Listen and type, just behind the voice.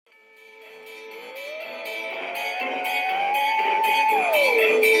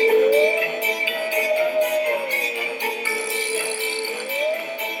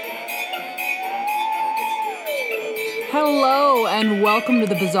welcome to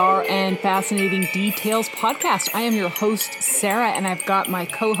the Bizarre and Fascinating Details podcast. I am your host, Sarah, and I've got my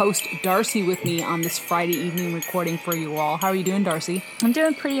co-host, Darcy, with me on this Friday evening recording for you all. How are you doing, Darcy? I'm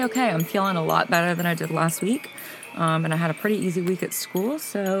doing pretty okay. I'm feeling a lot better than I did last week, and I had a pretty easy week at school,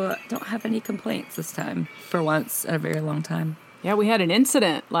 so don't have any complaints this time, for once in a very long time. Yeah, we had an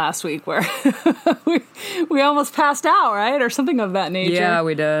incident last week where we almost passed out, right? Or something of that nature. Yeah,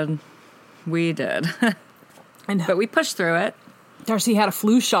 we did. We did. But we pushed through it. Darcy had a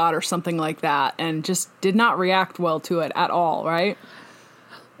flu shot or something like that and just did not react well to it at all, right?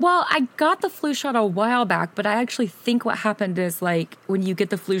 Well, I got the flu shot a while back, but I actually think what happened is like when you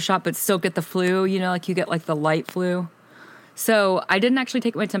get the flu shot but still get the flu, you know, like you get like the light flu. So I didn't actually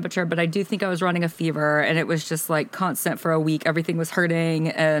take my temperature, but I do think I was running a fever, and it was just like constant for a week. Everything was hurting,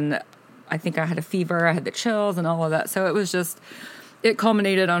 and I think I had a fever. I had the chills and all of that. So it was just, it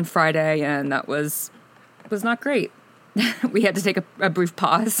culminated on Friday, and that was not great. We had to take a brief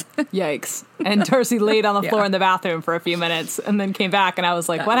pause. Yikes. And Darcy laid on the floor in the bathroom for a few minutes and then came back, and I was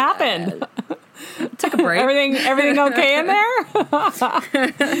like, what happened? Took a break. Everything okay in there?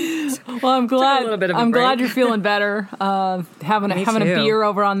 Well, I'm glad you're feeling better. Having a beer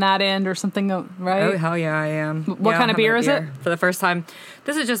over on that end or something, right? Oh, hell yeah, I am. What kind of beer is it? For the first time.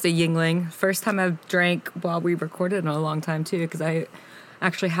 This is just a Yingling. First time I've drank while we recorded in a long time, too, because I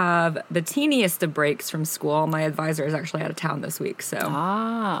actually have the teeniest of breaks from school. My advisor is actually out of town this week, so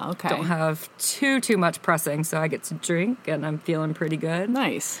okay. Don't have too much pressing, so I get to drink, and I'm feeling pretty good.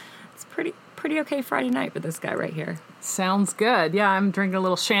 Nice. It's pretty okay Friday night with this guy right here. Sounds good. Yeah, I'm drinking a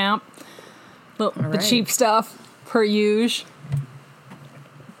little champ, Right. The cheap stuff per usual.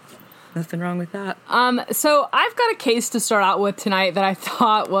 Nothing wrong with that. So I've got a case to start out with tonight that I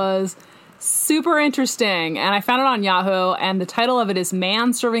thought was super interesting, and I found it on Yahoo, and the title of it is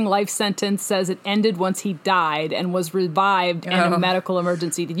 "Man Serving Life Sentence Says It Ended Once He Died and Was Revived in a Medical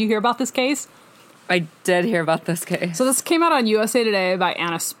Emergency." Did you hear about this case? I did hear about this case. So this came out on USA Today by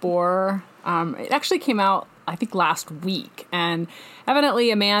Anna Sporer. It actually came out, I think, last week, and evidently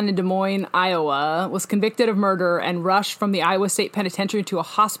a man in Des Moines, Iowa, was convicted of murder and rushed from the Iowa State Penitentiary to a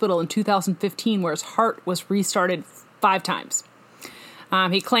hospital in 2015 where his heart was restarted 5 times.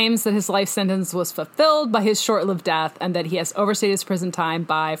 He claims that his life sentence was fulfilled by his short-lived death and that he has overstayed his prison time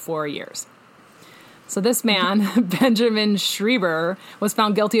by 4 years. So this man, Benjamin Schreiber, was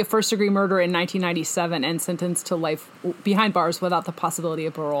found guilty of first-degree murder in 1997 and sentenced to life behind bars without the possibility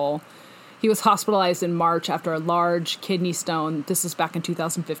of parole. He was hospitalized in March after a large kidney stone, this is back in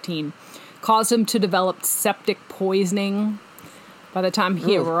 2015, caused him to develop septic poisoning. By the time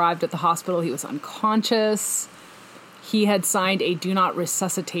he arrived at the hospital, he was unconscious. He had signed a do not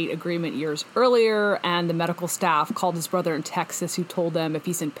resuscitate agreement years earlier, and the medical staff called his brother in Texas, who told them if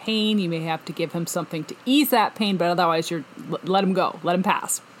he's in pain, you may have to give him something to ease that pain, but otherwise let him go, let him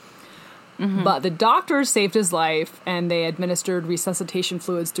pass. Mm-hmm. But the doctors saved his life, and they administered resuscitation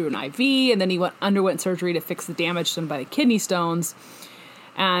fluids through an IV, and then he underwent surgery to fix the damage done by the kidney stones.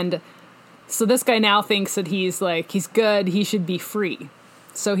 And so this guy now thinks that he's good, he should be free.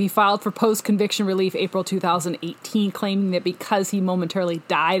 So he filed for post-conviction relief April 2018, claiming that because he momentarily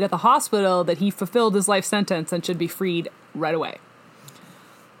died at the hospital, that he fulfilled his life sentence and should be freed right away.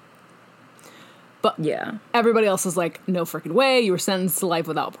 But yeah, everybody else is like, no freaking way, you were sentenced to life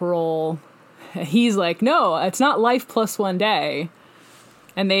without parole. He's like, no, it's not life plus 1 day.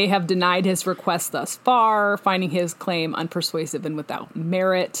 And they have denied his request thus far, finding his claim unpersuasive and without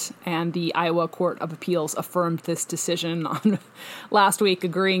merit. And the Iowa Court of Appeals affirmed this decision on last week,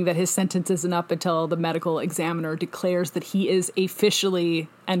 agreeing that his sentence isn't up until the medical examiner declares that he is officially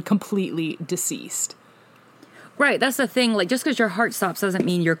and completely deceased. Right, that's the thing. Like, just because your heart stops doesn't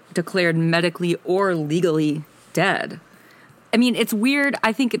mean you're declared medically or legally dead. I mean, it's weird.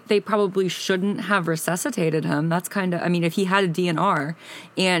 I think they probably shouldn't have resuscitated him. That's kind of, I mean, if he had a DNR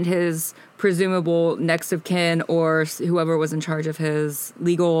and his presumable next of kin or whoever was in charge of his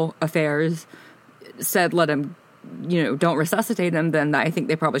legal affairs said, let him, don't resuscitate him, then I think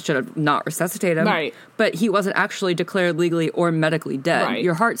they probably should have not resuscitated him. Right. But he wasn't actually declared legally or medically dead. Right.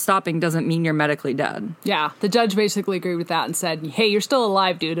 Your heart stopping doesn't mean you're medically dead. Yeah. The judge basically agreed with that and said, hey, you're still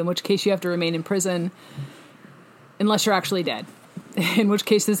alive, dude, in which case you have to remain in prison unless you're actually dead, in which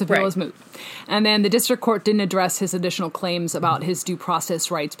case this appeal is moot. And then the district court didn't address his additional claims about his due process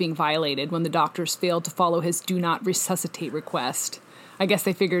rights being violated when the doctors failed to follow his do not resuscitate request. I guess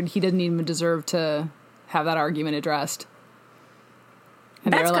they figured he didn't even deserve to have that argument addressed.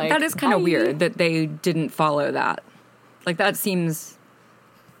 And that is kind of weird that they didn't follow that. Like, that seems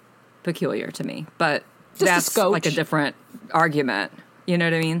peculiar to me, but just that's like a different argument. You know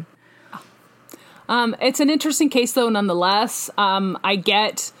what I mean? It's an interesting case, though, nonetheless. I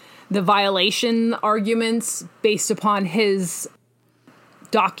get the violation arguments based upon his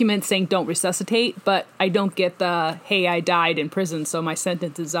documents saying don't resuscitate, but I don't get the, hey, I died in prison, so my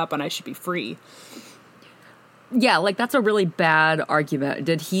sentence is up and I should be free. Yeah, like that's a really bad argument.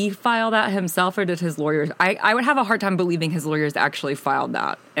 Did he file that himself or did his lawyers? I would have a hard time believing his lawyers actually filed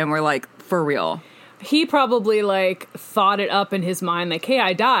that and were like, for real. He probably like thought it up in his mind, like, hey,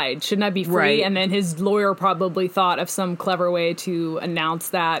 I died. Shouldn't I be free? Right. And then his lawyer probably thought of some clever way to announce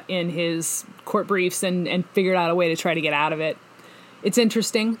that in his court briefs and figured out a way to try to get out of it. It's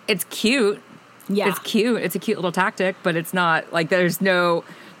interesting. It's cute. Yeah. It's cute. It's a cute little tactic, but it's not like there is no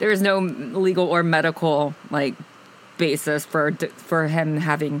legal or medical like basis for him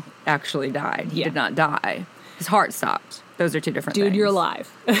having actually died. He did not die. His heart stopped. Those are two different things. Dude, you're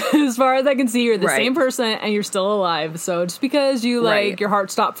alive. As far as I can see, you're the same person and you're still alive. So just because you your heart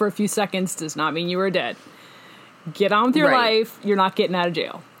stopped for a few seconds does not mean you were dead. Get on with your life. You're not getting out of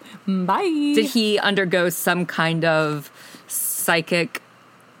jail. Bye. Did he undergo some kind of psychic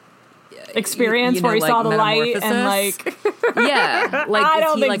experience where he saw the light and like yeah, like I don't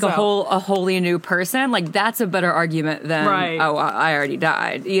is he think like so. a wholly new person? Like that's a better argument than oh, I already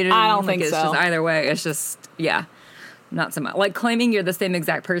died. You know what I mean? don't think it's so. Just either way, it's just not so much like claiming you're the same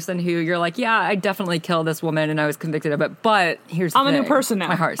exact person who you're like, yeah, I definitely killed this woman and I was convicted of it, but here's the I'm thing. a new person now.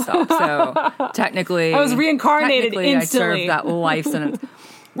 My heart stopped. So technically, I was reincarnated instantly. I served that life sentence.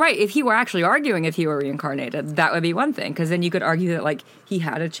 Right, if he were actually arguing if he were reincarnated, that would be one thing, because then you could argue that, like, he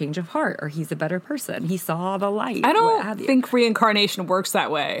had a change of heart, or he's a better person, he saw the light. I don't think reincarnation works that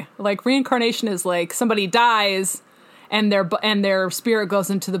way. Like, reincarnation is like somebody dies, and their spirit goes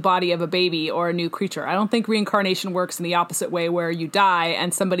into the body of a baby or a new creature. I don't think reincarnation works in the opposite way, where you die,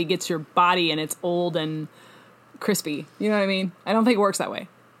 and somebody gets your body, and it's old and crispy. You know what I mean? I don't think it works that way.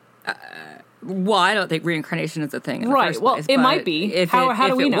 Well, I don't think reincarnation is a thing. In the first Well, place, it might be. How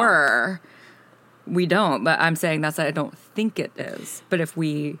do we know? Were, we don't. But I'm saying I don't think it is. But if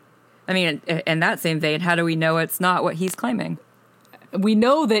we, I mean, in that same vein, how do we know it's not what he's claiming? We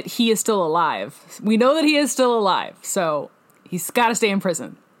know that he is still alive. So he's got to stay in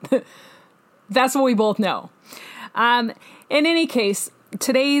prison. That's what we both know. In any case,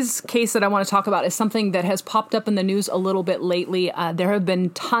 today's case that I want to talk about is something that has popped up in the news a little bit lately. There have been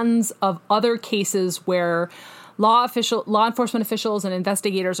tons of other cases where law enforcement officials and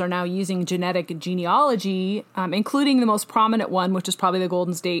investigators are now using genetic genealogy, including the most prominent one, which is probably the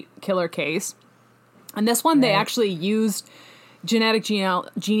Golden State Killer case. And this one, they actually used genetic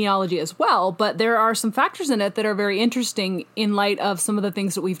genealogy as well, but there are some factors in it that are very interesting in light of some of the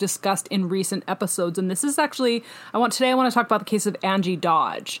things that we've discussed in recent episodes. And this is actually, I want to talk about the case of Angie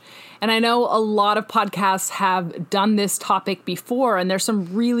Dodge. And I know a lot of podcasts have done this topic before, and there's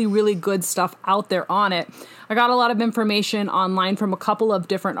some really, really good stuff out there on it. I got a lot of information online from a couple of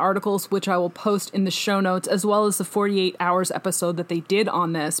different articles, which I will post in the show notes, as well as the 48 Hours episode that they did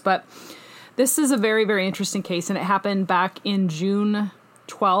on this. But this is a very, very interesting case, and it happened back in June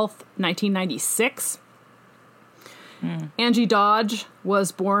 12th, 1996. Angie Dodge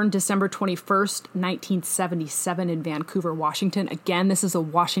was born December 21st, 1977 in Vancouver, Washington. Again, this is a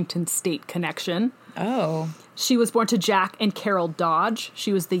Washington State connection. Oh. She was born to Jack and Carol Dodge.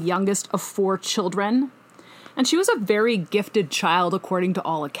 She was the youngest of 4 children. And she was a very gifted child, according to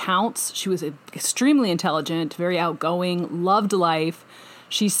all accounts. She was extremely intelligent, very outgoing, loved life.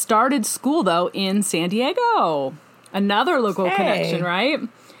 She started school, though, in San Diego. Another local connection, right?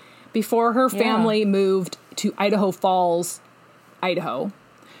 Before her family moved to Idaho Falls, Idaho,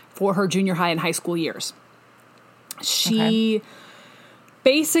 for her junior high and high school years. She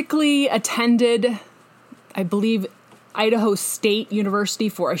basically attended, I believe, Idaho State University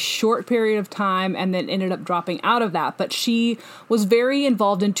for a short period of time and then ended up dropping out of that. But she was very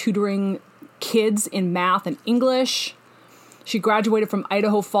involved in tutoring kids in math and English. She graduated from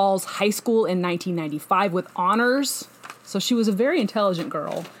Idaho Falls High School in 1995 with honors. So she was a very intelligent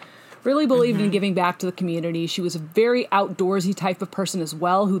girl. Really believed in giving back to the community. She was a very outdoorsy type of person as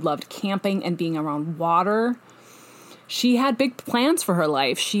well, who loved camping and being around water. She had big plans for her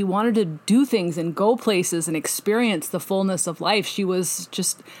life. She wanted to do things and go places and experience the fullness of life. She was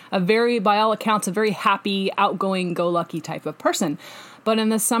just by all accounts, a very happy, outgoing, go-lucky type of person. But in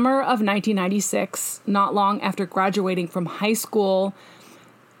the summer of 1996, not long after graduating from high school,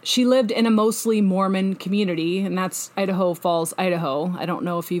 she lived in a mostly Mormon community, and that's Idaho Falls, Idaho. I don't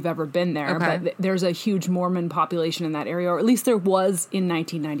know if you've ever been there, but there's a huge Mormon population in that area, or at least there was in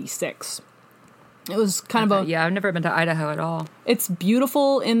 1996. It was kind of Yeah, I've never been to Idaho at all. It's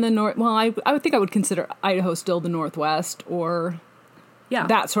beautiful in the north. Well, I would think I would consider Idaho still the Northwest, or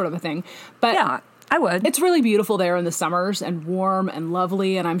that sort of a thing. But yeah, I would. It's really beautiful there in the summers and warm and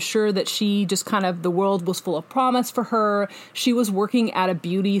lovely. And I'm sure that she just the world was full of promise for her. She was working at a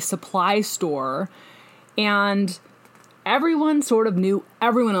beauty supply store, and everyone sort of knew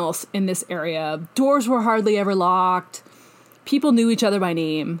everyone else in this area. Doors were hardly ever locked. People knew each other by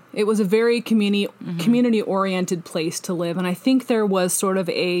name. It was a very community-oriented place to live. And I think there was sort of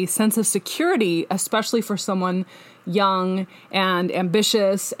a sense of security, especially for someone young and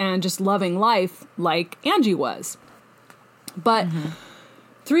ambitious and just loving life like Angie was. But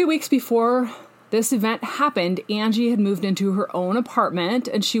 3 weeks before this event happened, Angie had moved into her own apartment,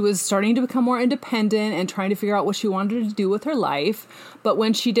 and she was starting to become more independent and trying to figure out what she wanted to do with her life. But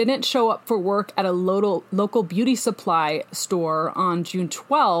when she didn't show up for work at a local beauty supply store on June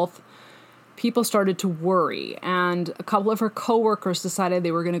 12th, people started to worry. And a couple of her coworkers decided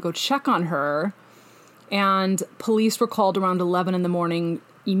they were going to go check on her. And police were called around 11 in the morning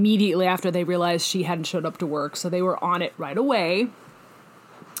immediately after they realized she hadn't showed up to work. So they were on it right away.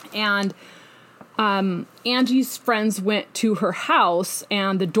 And Angie's friends went to her house,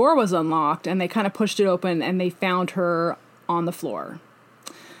 and the door was unlocked, and they kind of pushed it open, and they found her on the floor.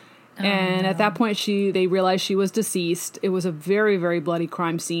 And at that point, they realized she was deceased. It was a very, very bloody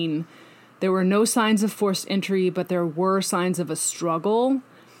crime scene. There were no signs of forced entry, but there were signs of a struggle,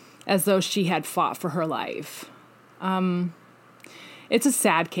 as though she had fought for her life. It's a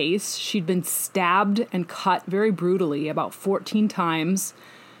sad case. She'd been stabbed and cut very brutally about 14 times.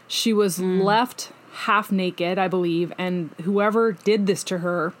 She was left half naked, I believe, and whoever did this to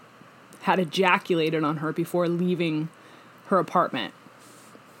her had ejaculated on her before leaving her apartment.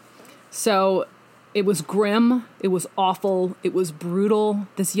 So it was grim, it was awful, it was brutal.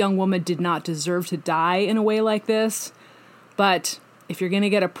 This young woman did not deserve to die in a way like this, but if you're going to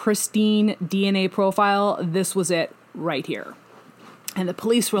get a pristine DNA profile, this was it right here. And the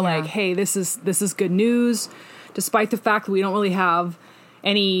police were like, hey, this is good news, despite the fact that we don't really have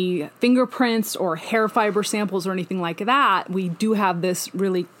any fingerprints or hair fiber samples or anything like that. We do have this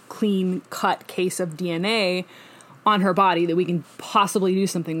really clean cut case of DNA on her body that we can possibly do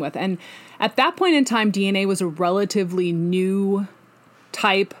something with. And at that point in time, DNA was a relatively new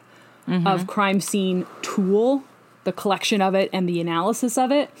type of crime scene tool, the collection of it and the analysis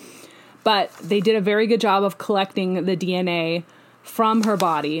of it. But they did a very good job of collecting the DNA from her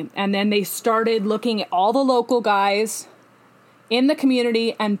body. And then they started looking at all the local guys in the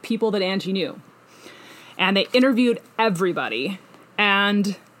community and people that Angie knew. And they interviewed everybody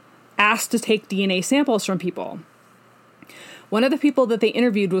and asked to take DNA samples from people. One of the people that they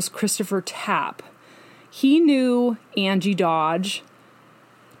interviewed was Christopher Tapp. He knew Angie Dodge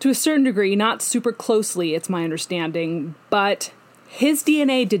to a certain degree, not super closely, it's my understanding, but his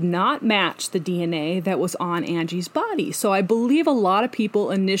DNA did not match the DNA that was on Angie's body. So I believe a lot of people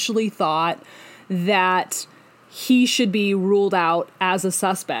initially thought that he should be ruled out as a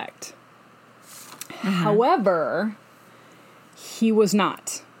suspect. However, he was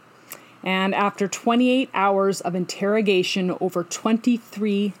not. And after 28 hours of interrogation over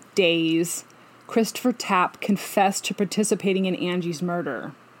 23 days, Christopher Tapp confessed to participating in Angie's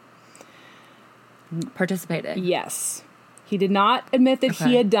murder. Participated? Yes. He did not admit that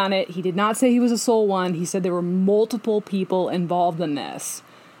he had done it. He did not say he was a sole one. He said there were multiple people involved in this.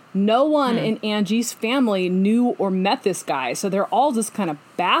 No one in Angie's family knew or met this guy, so they're all just kind of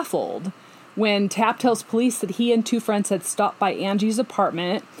baffled when Tapp tells police that he and two friends had stopped by Angie's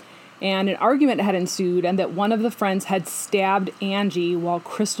apartment and an argument had ensued, and that one of the friends had stabbed Angie while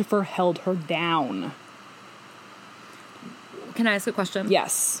Christopher held her down. Can I ask a question?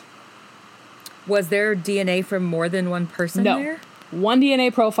 Yes. Was there DNA from more than one person there? One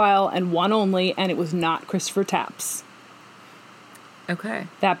DNA profile and one only, and it was not Christopher Tapp's. Okay.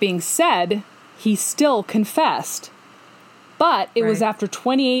 That being said, he still confessed, but it was after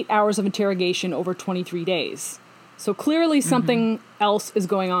 28 hours of interrogation over 23 days. So clearly something else is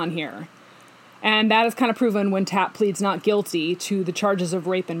going on here. And that is kind of proven when Tapp pleads not guilty to the charges of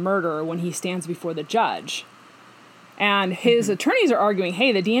rape and murder when he stands before the judge. And his attorneys are arguing,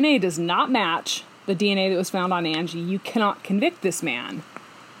 hey, the DNA does not match the DNA that was found on Angie. You cannot convict this man.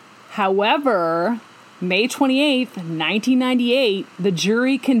 However, May 28th, 1998, the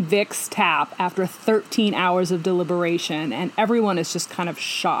jury convicts Tapp after 13 hours of deliberation, and everyone is just kind of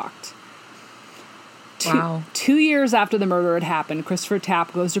shocked. Wow. 2 years after the murder had happened, Christopher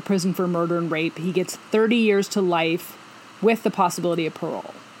Tapp goes to prison for murder and rape. He gets 30 years to life with the possibility of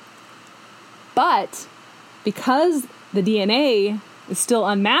parole. But because the DNA is still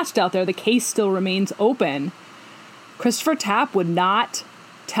unmatched out there, the case still remains open. Christopher Tapp would not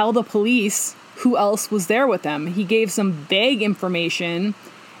tell the police who else was there with them. He gave some vague information,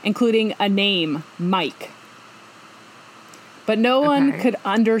 including a name, Mike. But no one could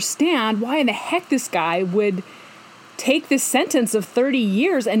understand why in the heck this guy would take this sentence of 30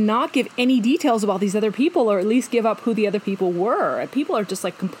 years and not give any details about these other people, or at least give up who the other people were. And people are just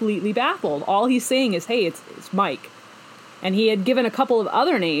like completely baffled. All he's saying is, hey, it's Mike. And he had given a couple of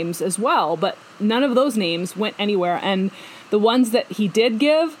other names as well, but none of those names went anywhere. And the ones that he did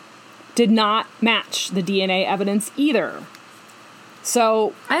give did not match the DNA evidence either.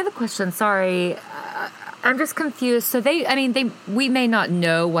 So I have a question. Sorry. I'm just confused. So we may not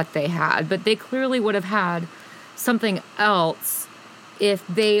know what they had, but they clearly would have had something else if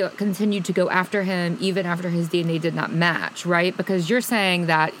they continued to go after him even after his DNA did not match, right? Because you're saying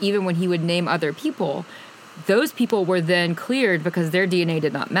that even when he would name other people, those people were then cleared because their DNA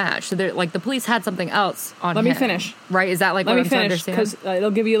did not match. So they're like, the police had something else on him. Let me finish. Right? Is that like Let what me I'm trying to finish, understand? because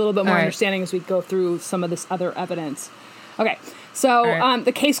it'll give you a little bit more All right. understanding as we go through some of this other evidence. Okay, so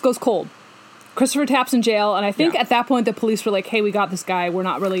the case goes cold. Christopher Tapp's in jail, and I think at that point the police were like, hey, we got this guy. We're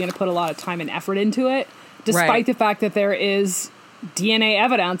not really going to put a lot of time and effort into it, despite the fact that there is DNA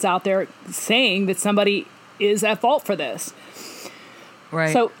evidence out there saying that somebody is at fault for this.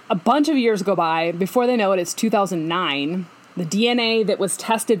 Right. So a bunch of years go by. Before they know it, it's 2009. The DNA that was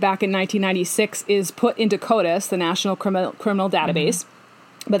tested back in 1996 is put into CODIS, the National Criminal Database,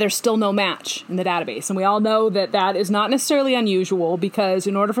 but there's still no match in the database. And we all know that that is not necessarily unusual, because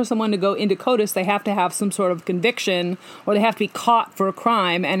in order for someone to go into CODIS, they have to have some sort of conviction, or they have to be caught for a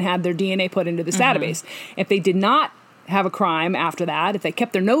crime and had their DNA put into this database. If they did not have a crime after that, if they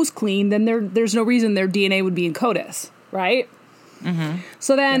kept their nose clean, then there's no reason their DNA would be in CODIS, right?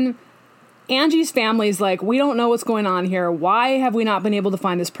 So then Angie's family's like, we don't know what's going on here. Why have we not been able to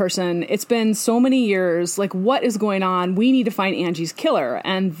find this person? It's been so many years. Like, what is going on? We need to find Angie's killer.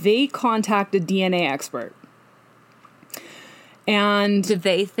 And they contact a DNA expert. And do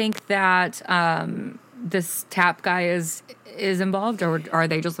they think that this Tapp guy is involved, or are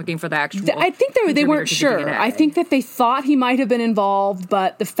they just looking for the actual? I think they weren't sure. I think that they thought he might have been involved,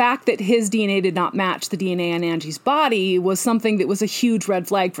 but the fact that his DNA did not match the DNA on Angie's body was something that was a huge red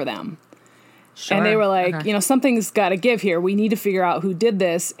flag for them. Sure. And they were like, something's got to give here. We need to figure out who did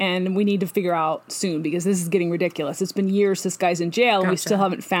this, and we need to figure out soon, because this is getting ridiculous. It's been years this guy's in jail, and we still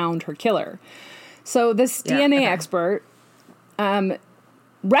haven't found her killer. So this DNA expert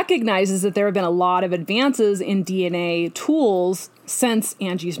recognizes that there have been a lot of advances in DNA tools since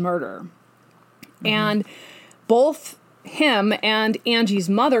Angie's murder. And both him and Angie's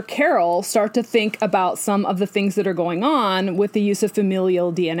mother, Carol, start to think about some of the things that are going on with the use of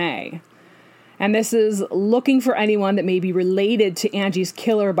familial DNA. And this is looking for anyone that may be related to Angie's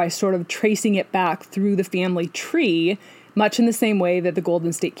killer by sort of tracing it back through the family tree, much in the same way that the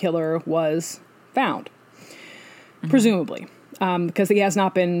Golden State Killer was found, presumably, because he has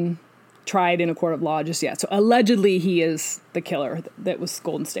not been tried in a court of law just yet. So allegedly he is the killer that was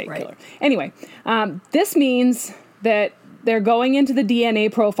Golden State Killer. Anyway, this means that they're going into the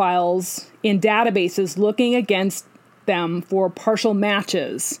DNA profiles in databases, looking against them for partial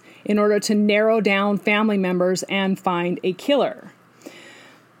matches in order to narrow down family members and find a killer.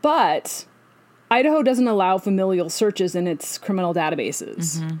 But Idaho doesn't allow familial searches in its criminal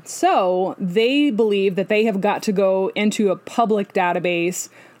databases. So they believe that they have got to go into a public database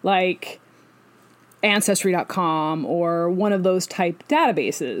like Ancestry.com or one of those type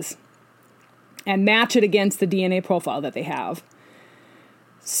databases and match it against the DNA profile that they have.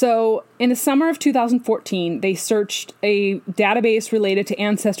 So in the summer of 2014, they searched a database related to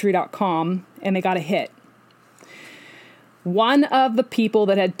Ancestry.com, and they got a hit. One of the people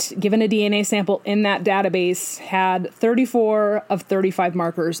that had given a DNA sample in that database had 34 of 35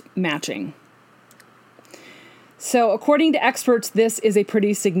 markers matching. So according to experts, this is a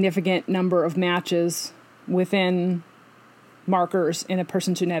pretty significant number of matches within markers in a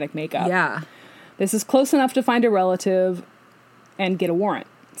person's genetic makeup. Yeah. This is close enough to find a relative and get a warrant.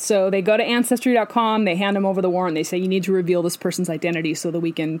 So they go to Ancestry.com, they hand them over the warrant, they say, you need to reveal this person's identity so that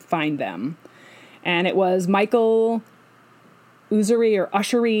we can find them. And it was Michael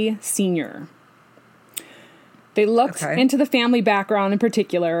Ushery Sr. They looked into the family background in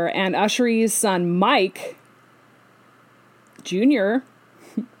particular, and Ushery's son, Mike Jr.,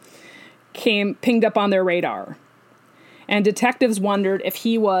 pinged up on their radar. And detectives wondered if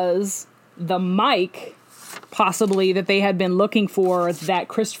he was the Mike, possibly, that they had been looking for, that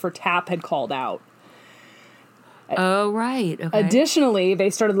Christopher Tapp had called out. Oh, right. Okay. Additionally, they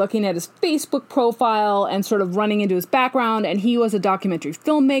started looking at his Facebook profile and sort of running into his background. And he was a documentary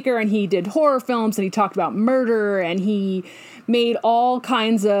filmmaker, and he did horror films, and he talked about murder, and he made all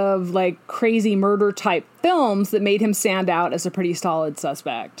kinds of like crazy murder type films that made him stand out as a pretty solid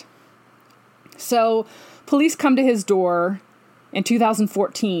suspect. So police come to his door in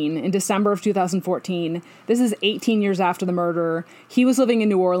 2014, in December of 2014. This is 18 years after the murder. He was living in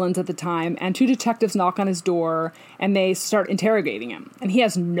New Orleans at the time, and 2 detectives knock on his door, and they start interrogating him. And he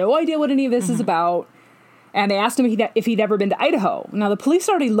has no idea what any of this is about, and they asked him if he'd ever been to Idaho. Now, the police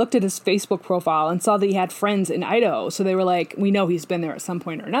already looked at his Facebook profile and saw that he had friends in Idaho, so they were like, we know he's been there at some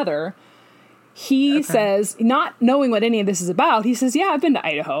point or another. He says, not knowing what any of this is about, he says, yeah, I've been to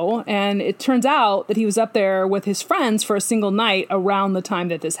Idaho. And it turns out that he was up there with his friends for a single night around the time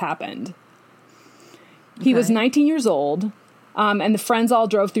that this happened. He was 19 years old, and the friends all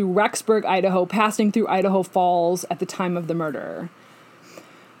drove through Rexburg, Idaho, passing through Idaho Falls at the time of the murder.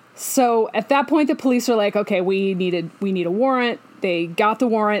 So at that point, the police are like, okay, we need a warrant. They got the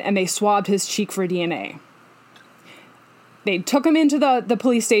warrant, and they swabbed his cheek for DNA. They took him into the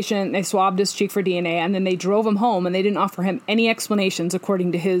police station, they swabbed his cheek for DNA, and then they drove him home, and they didn't offer him any explanations,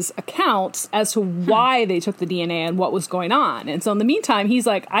 according to his accounts, as to why they took the DNA and what was going on. And so in the meantime, he's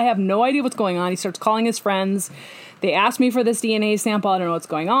like, I have no idea what's going on. He starts calling his friends. They asked me for this DNA sample. I don't know what's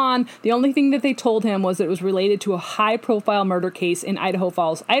going on. The only thing that they told him was that it was related to a high-profile murder case in Idaho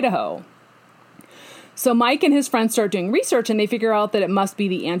Falls, Idaho. So Mike and his friends start doing research, and they figure out that it must be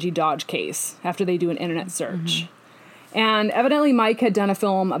the Angie Dodge case after they do an internet search. And evidently Mike had done a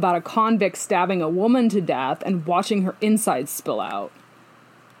film about a convict stabbing a woman to death and watching her insides spill out.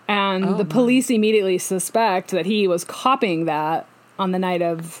 And the police immediately suspect that he was copying that on the night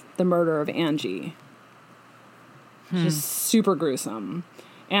of the murder of Angie. Just super gruesome.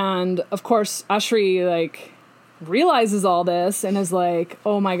 And, of course, Ushry, like, realizes all this and is like,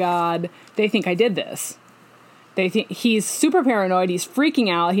 oh, my God, they think I did this. They think he's super paranoid. He's freaking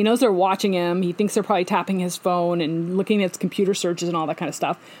out. He knows they're watching him. He thinks they're probably tapping his phone and looking at his computer searches and all that kind of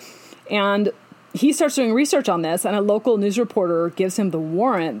stuff. And he starts doing research on this, and a local news reporter gives him the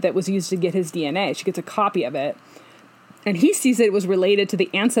warrant that was used to get his DNA. She gets a copy of it. And he sees that it was related to the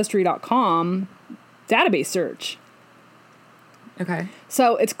Ancestry.com database search. Okay.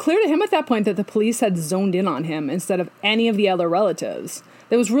 So it's clear to him at that point that the police had zoned in on him instead of any of the other relatives.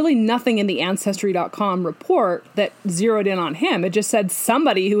 There was really nothing in the Ancestry.com report that zeroed in on him. It just said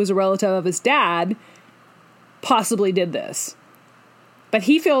somebody who was a relative of his dad possibly did this. But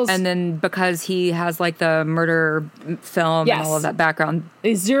he feels... And then because he has, like, the murder film and all of that background...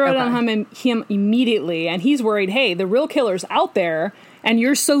 They zeroed on him immediately, and he's worried, hey, the real killer's out there, and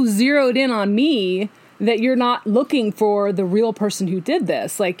you're so zeroed in on me that you're not looking for the real person who did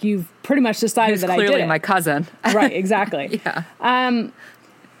this. Like, you've pretty much decided that I did it. Clearly my cousin. Right, exactly. Yeah.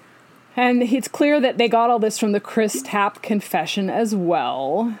 And it's clear that they got all this from the Chris Tapp confession as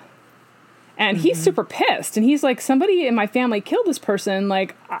well. And he's super pissed. And he's like, somebody in my family killed this person.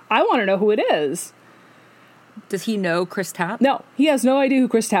 Like, I want to know who it is. Does he know Chris Tapp? No, he has no idea who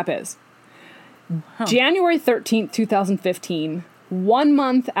Chris Tapp is. January 13th, 2015, 1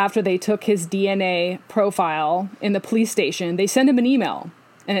 month after they took his DNA profile in the police station, they send him an email.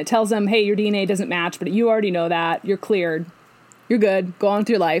 And it tells him, hey, your DNA doesn't match, but you already know that. You're cleared. You're good. Go on with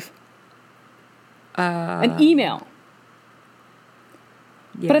your life. An email.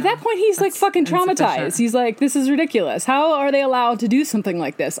 Yeah, but at that point, he's like fucking traumatized. He's like, this is ridiculous. How are they allowed to do something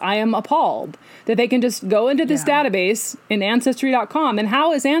like this? I am appalled that they can just go into this database in Ancestry.com. And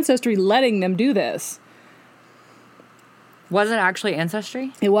how is Ancestry letting them do this? Was it actually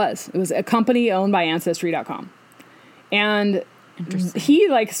Ancestry? It was. It was a company owned by Ancestry.com. And he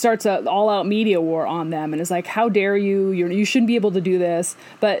like starts an all-out media war on them and is like, how dare you? You shouldn't be able to do this.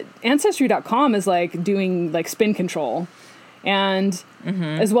 But Ancestry.com is like doing like spin control. And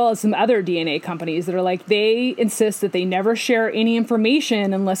as well as some other DNA companies that are like, they insist that they never share any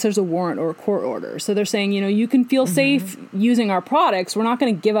information unless there's a warrant or a court order. So they're saying, you can feel safe using our products. We're not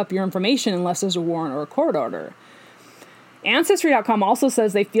going to give up your information unless there's a warrant or a court order. Ancestry.com also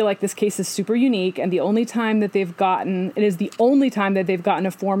says they feel like this case is super unique, and it is the only time that they've gotten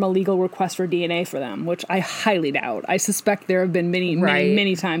a formal legal request for DNA for them, which I highly doubt. I suspect there have been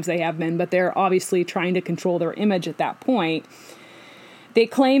many times they have been, but they're obviously trying to control their image at that point. They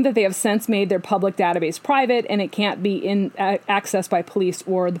claim that they have since made their public database private, and it can't be accessed by police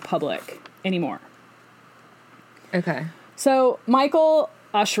or the public anymore. Okay. So Michael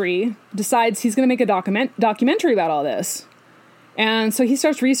Ushry decides he's going to make a documentary about all this. And so he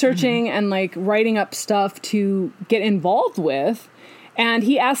starts researching and like writing up stuff to get involved with. And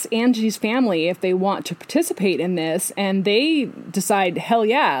he asks Angie's family if they want to participate in this, and they decide, hell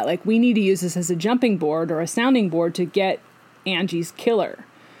yeah, like we need to use this as a jumping board or a sounding board to get Angie's killer.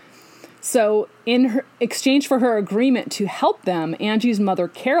 So in exchange for her agreement to help them, Angie's mother,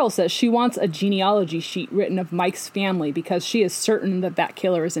 Carol, says she wants a genealogy sheet written of Mike's family because she is certain that that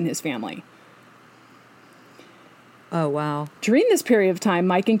killer is in his family. Oh, wow. During this period of time,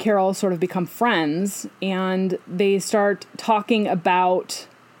 Mike and Carol sort of become friends, and they start talking about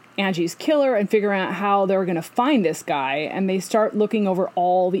Angie's killer and figuring out how they're going to find this guy, and they start looking over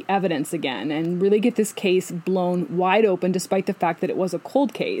all the evidence again and really get this case blown wide open despite the fact that it was a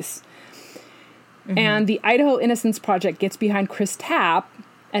cold case. Mm-hmm. And the Idaho Innocence Project gets behind Chris Tapp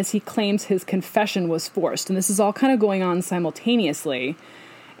as he claims his confession was forced. And this is all kind of going on simultaneously.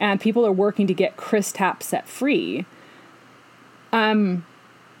 And people are working to get Chris Tapp set free.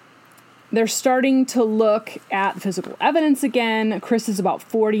 They're starting to look at physical evidence again. Chris is about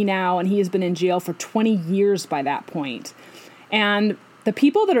 40 now, and he has been in jail for 20 years by that point. And the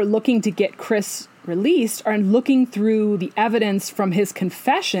people that are looking to get Chris released are looking through the evidence from his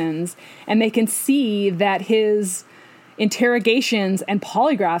confessions, and they can see that his interrogations and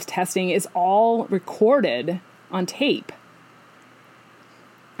polygraph testing is all recorded on tape.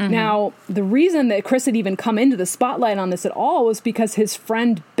 Mm-hmm. Now, the reason that Chris had even come into the spotlight on this at all was because his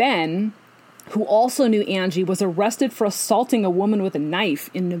friend Ben, who also knew Angie, was arrested for assaulting a woman with a knife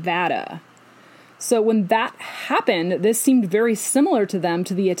in Nevada. So when that happened, this seemed very similar to them,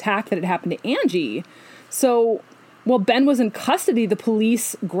 to the attack that had happened to Angie. So while Ben was in custody, the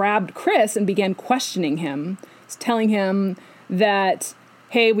police grabbed Chris and began questioning him, telling him that,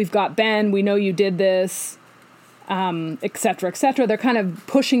 hey, we've got Ben, we know you did this, et cetera, et cetera. They're kind of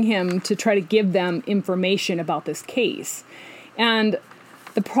pushing him to try to give them information about this case. And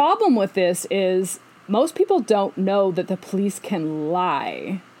the problem with this is most people don't know that the police can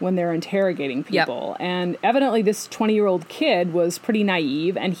lie when they're interrogating people. Yep. And evidently this 20-year-old kid was pretty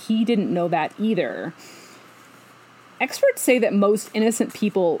naive, and he didn't know that either. Experts say that most innocent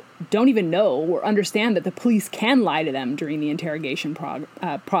people don't even know or understand that the police can lie to them during the interrogation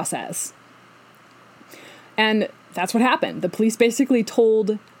process. And that's what happened. The police basically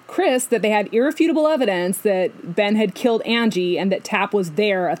told Chris that they had irrefutable evidence that Ben had killed Angie and that Tapp was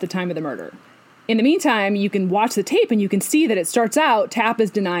there at the time of the murder. In the meantime, you can watch the tape and you can see that it starts out, Tapp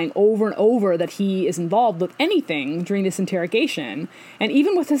is denying over and over that he is involved with anything during this interrogation. And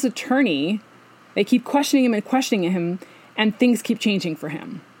even with his attorney, they keep questioning him, and things keep changing for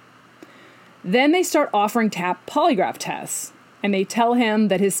him. Then they start offering Tapp polygraph tests, and they tell him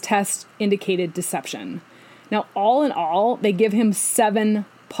that his tests indicated deception. Now, all in all, they give him 7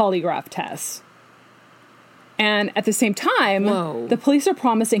 polygraph tests. And at the same time, the police are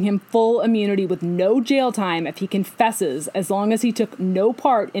promising him full immunity with no jail time if he confesses, as long as he took no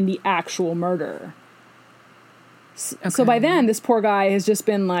part in the actual murder. So by then, this poor guy has just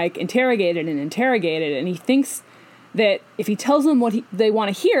been, like, interrogated, and he thinks that if he tells them what they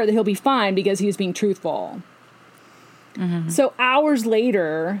want to hear, that he'll be fine because he was being truthful. Mm-hmm. So hours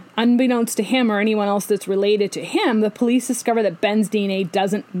later, unbeknownst to him or anyone else that's related to him, the police discover that Ben's DNA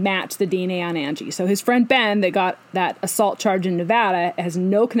doesn't match the DNA on Angie. So his friend Ben that got that assault charge in Nevada has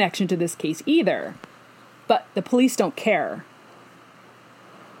no connection to this case either. But the police don't care.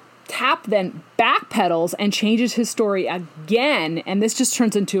 Tapp then backpedals and changes his story again, and this just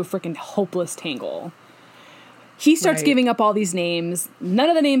turns into a freaking hopeless tangle. He starts giving up all these names. None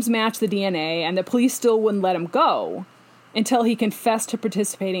of the names match the DNA, and the police still wouldn't let him go until he confessed to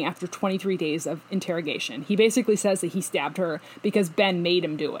participating after 23 days of interrogation. He basically says that he stabbed her because Ben made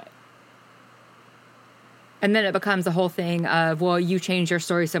him do it. And then it becomes the whole thing of, well, you changed your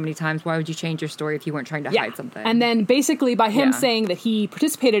story so many times. Why would you change your story if you weren't trying to hide something? And then basically by him saying that he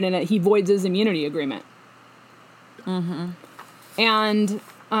participated in it, he voids his immunity agreement. Mm-hmm. And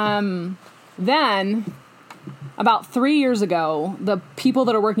then about 3 years ago, the people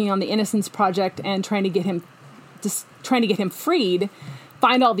that are working on the Innocence Project and trying to get him freed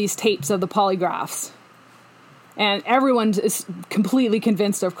find all these tapes of the polygraphs. And everyone is completely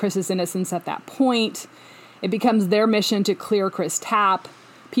convinced of Chris's innocence at that point. It becomes their mission to clear Chris Tapp.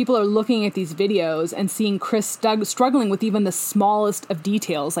 People are looking at these videos and seeing Chris struggling with even the smallest of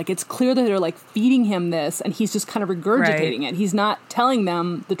details. Like, it's clear that they're, like, feeding him this, and he's just kind of regurgitating it. He's not telling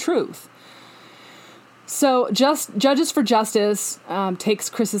them the truth. So Judges for Justice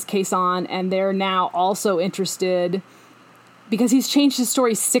takes Chris's case on, and they're now also interested because he's changed his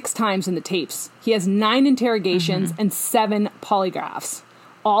story 6 times in the tapes. He has 9 interrogations and 7 polygraphs.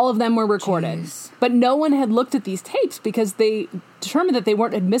 All of them were recorded. Jeez. But no one had looked at these tapes because they determined that they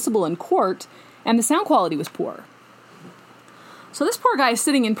weren't admissible in court, and the sound quality was poor. So this poor guy is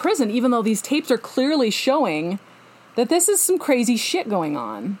sitting in prison, even though these tapes are clearly showing that this is some crazy shit going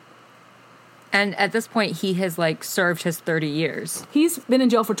on. And at this point, he has, like, served his 30 years. He's been in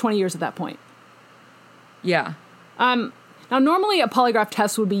jail for 20 years at that point. Yeah. Now, normally a polygraph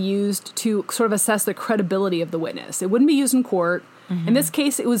test would be used to sort of assess the credibility of the witness. It wouldn't be used in court. Mm-hmm. In this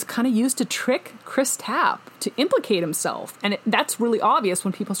case, it was kind of used to trick Chris Tapp to implicate himself. And that's really obvious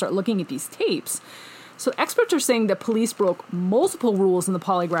when people start looking at these tapes. So experts are saying that police broke multiple rules in the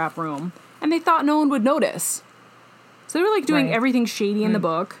polygraph room, and they thought no one would notice. So they were, like, doing everything shady in the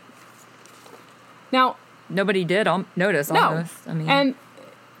book. Now, nobody did notice almost. I mean, and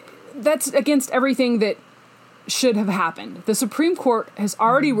that's against everything that should have happened. The Supreme Court has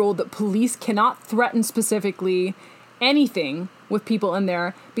already ruled that police cannot threaten specifically anything with people in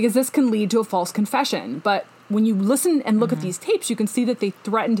there because this can lead to a false confession. But when you listen and look at these tapes, you can see that they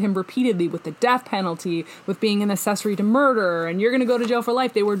threatened him repeatedly with the death penalty, with being an accessory to murder, and you're going to go to jail for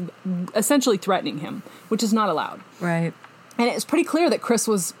life. They were essentially threatening him, which is not allowed. Right. And it's pretty clear that Chris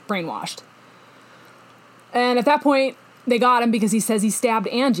was brainwashed. And at that point, they got him because he says he stabbed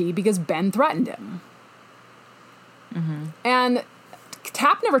Angie because Ben threatened him. Mm-hmm. And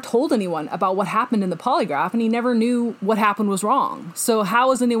Tapp never told anyone about what happened in the polygraph, and he never knew what happened was wrong. So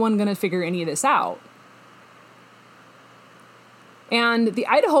how is anyone going to figure any of this out? And the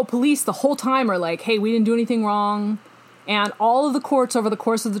Idaho police the whole time are like, hey, we didn't do anything wrong. And all of the courts over the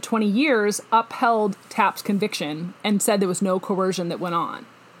course of the 20 years upheld Tapp's conviction and said there was no coercion that went on,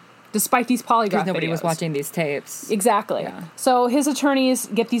 despite these polygraph videos. Because nobody was watching these tapes. Exactly. Yeah. So his attorneys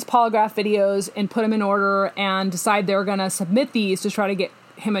get these polygraph videos and put them in order and decide they're going to submit these to try to get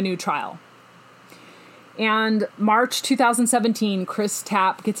him a new trial. And March 2017, Chris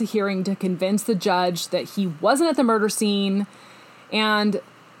Tapp gets a hearing to convince the judge that he wasn't at the murder scene, and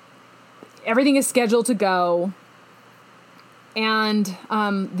everything is scheduled to go. And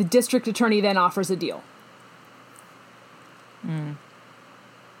the district attorney then offers a deal.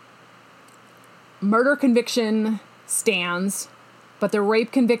 Murder conviction stands, but the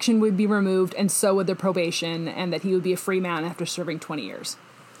rape conviction would be removed, and so would the probation, and that he would be a free man after serving 20 years.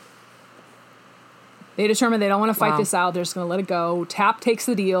 They determined they don't want to fight this out. They're just going to let it go. Tapp takes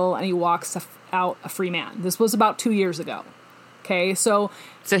the deal, and he walks out a free man. This was about 2 years ago. Okay, so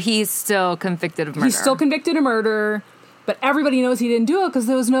he's still convicted of murder. He's still convicted of murder, but everybody knows he didn't do it because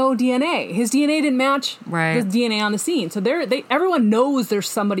there was no DNA. His DNA didn't match his DNA on the scene. So everyone knows there's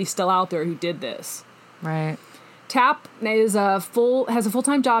somebody still out there who did this. Right. Tapp has a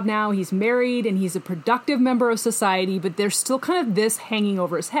full-time job now. He's married, and he's a productive member of society, but there's still kind of this hanging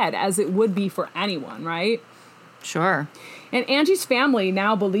over his head, as it would be for anyone, right? Sure. And Angie's family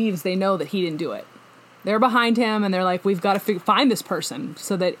now believes they know that he didn't do it. They're behind him, and they're like, we've got to find this person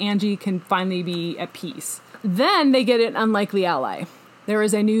so that Angie can finally be at peace. Then they get an unlikely ally. There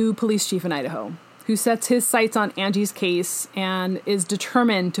is a new police chief in Idaho who sets his sights on Angie's case and is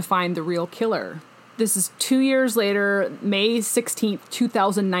determined to find the real killer. This is 2 years later, May 16th,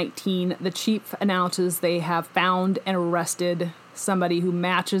 2019. The chief announces they have found and arrested somebody who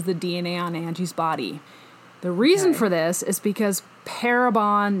matches the DNA on Angie's body. The reason for this is because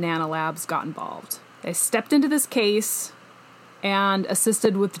Parabon Nanolabs got involved. They stepped into this case and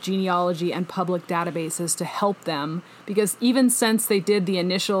assisted with genealogy and public databases to help them, because even since they did the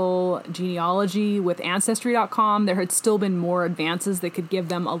initial genealogy with Ancestry.com, there had still been more advances that could give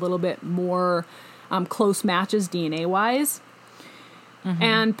them a little bit more close matches DNA-wise. Mm-hmm.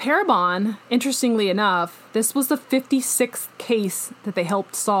 And Parabon, interestingly enough, this was the 56th case that they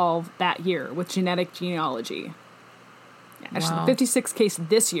helped solve that year with genetic genealogy. Actually, the 56th case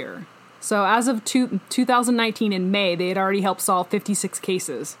this year. So as of 2019 in May, they had already helped solve 56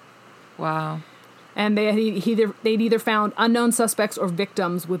 cases. Wow. And they'd either found unknown suspects or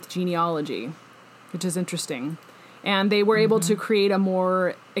victims with genealogy, which is interesting. And they were able to create a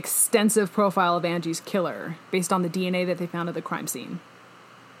more extensive profile of Angie's killer based on the DNA that they found at the crime scene.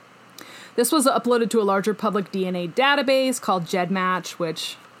 This was uploaded to a larger public DNA database called GEDmatch,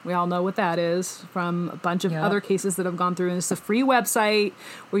 which we all know what that is from a bunch of other cases that have gone through. And it's a free website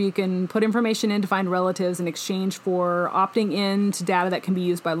where you can put information in to find relatives in exchange for opting in to data that can be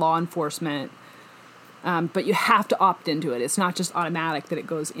used by law enforcement. But you have to opt into it. It's not just automatic that it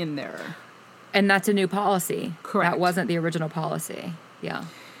goes in there. And that's a new policy. Correct. That wasn't the original policy. Yeah.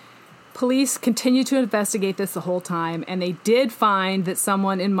 Police continued to investigate this the whole time, and they did find that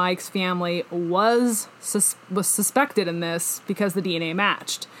someone in Mike's family was suspected in this because the DNA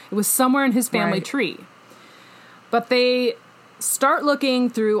matched. It was somewhere in his family tree. But they start looking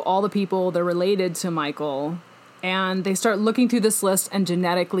through all the people that are related to Michael, And they start looking through this list and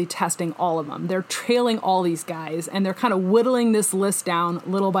genetically testing all of them. They're trailing all these guys, and they're kind of whittling this list down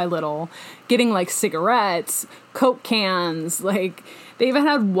little by little, getting like cigarettes, Coke cans. Like, they even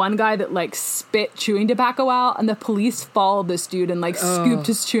had one guy that like spit chewing tobacco out, and the police followed this dude and like scooped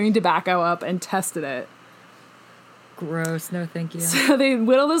his chewing tobacco up and tested it. Gross. No, thank you. So they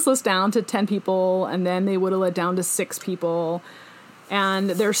whittle this list down to 10 people, and then they whittle it down to 6 people. And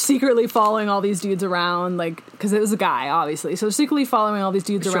they're secretly following all these dudes around, like, because it was a guy, obviously. So they're secretly following all these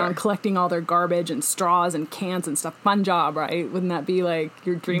dudes around, collecting all their garbage and straws and cans and stuff. Fun job, right? Wouldn't that be, like,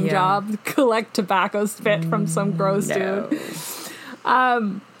 your dream job? Collect tobacco spit from some gross dude.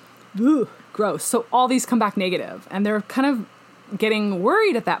 Gross. So all these come back negative. And they're kind of getting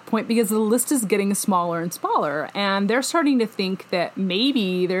worried at that point because the list is getting smaller and smaller. And they're starting to think that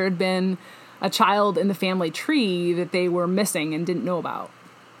maybe there had been a child in the family tree that they were missing and didn't know about.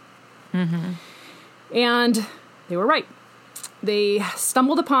 Mm-hmm. And they were right. They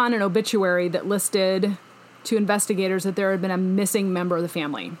stumbled upon an obituary that listed to investigators that there had been a missing member of the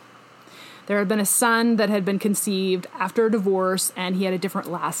family. There had been a son that had been conceived after a divorce, and he had a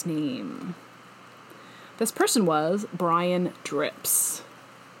different last name. This person was Brian Drips.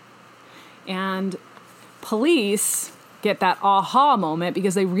 And police get that aha moment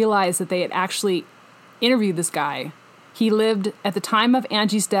because they realized that they had actually interviewed this guy. He lived, at the time of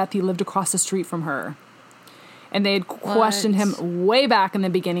Angie's death, he lived across the street from her. And they had questioned him way back in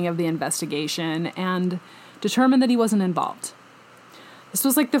the beginning of the investigation and determined that he wasn't involved. This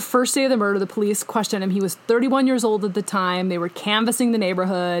was like the first day of the murder. The police questioned him. He was 31 years old at the time. They were canvassing the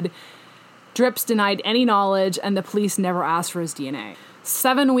neighborhood. Drips denied any knowledge, and the police never asked for his DNA.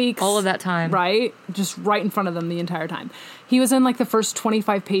 7 weeks. All of that time. Right? Just right in front of them the entire time. He was in like the first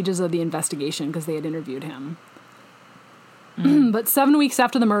 25 pages of the investigation because they had interviewed him. But 7 weeks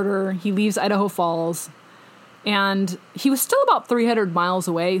after the murder, he leaves Idaho Falls. And he was still about 300 miles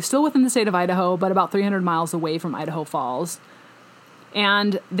away, still within the state of Idaho, but about 300 miles away from Idaho Falls.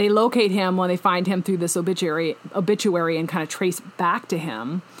 And they locate him when they find him through this obituary and kind of trace back to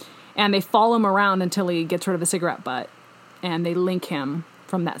him. And they follow him around until he gets rid of a cigarette butt. And they link him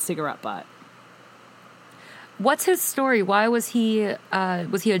from that cigarette butt. What's his story? Why was he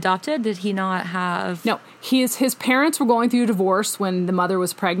adopted? Did he not have... No, his parents were going through a divorce when the mother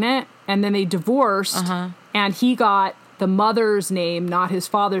was pregnant, and then they divorced, and he got the mother's name, not his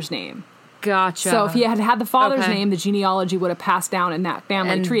father's name. Gotcha. So if he had had the father's name, the genealogy would have passed down in that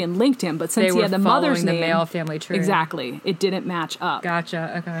family tree and linked him. But since he had the mother's name... the male family tree. Exactly. It didn't match up.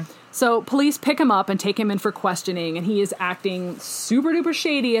 Gotcha. Okay. So police pick him up and take him in for questioning, and he is acting super duper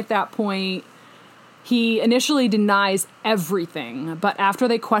shady at that point. He initially denies everything, but after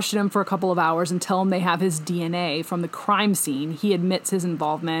they question him for a couple of hours and tell him they have his DNA from the crime scene, he admits his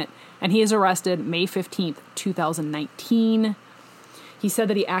involvement, and he is arrested May 15th, 2019. He said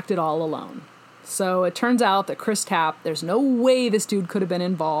that he acted all alone. So it turns out that Chris Tapp, there's no way this dude could have been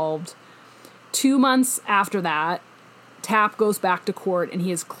involved. 2 months after that, Tapp goes back to court and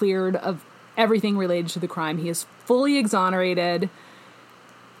he is cleared of everything related to the crime. He is fully exonerated.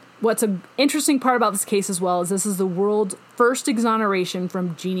 What's an interesting part about this case as well is this is the world's first exoneration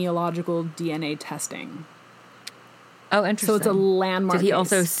from genealogical DNA testing. Oh, interesting. So it's a landmark Did he case.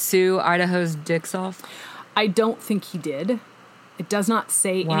 also sue Idaho's dicks off? I don't think he did. It does not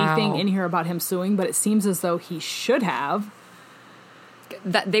say anything in here about him suing, but it seems as though he should have.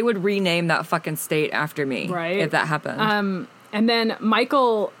 That they would rename that fucking state after me, right? If that happened. And then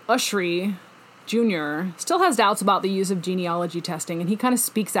Michael Ushry Jr. still has doubts about the use of genealogy testing, and he kind of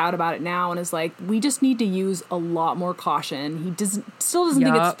speaks out about it now and is like, we just need to use a lot more caution. He still doesn't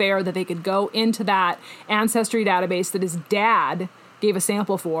think it's fair that they could go into that ancestry database that his dad gave a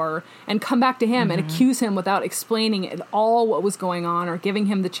sample for and come back to him and accuse him without explaining at all what was going on or giving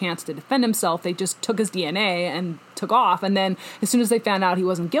him the chance to defend himself. They just took his DNA and took off, and then as soon as they found out he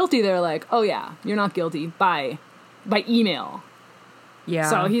wasn't guilty, they're like, oh yeah, you're not guilty by email. Yeah.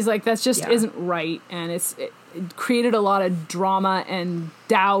 So he's like, that just isn't right, and it created a lot of drama and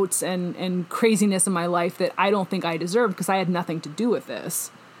doubts and craziness in my life that I don't think I deserved because I had nothing to do with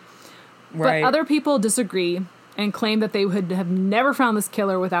this. Right. But other people disagree and claim that they would have never found this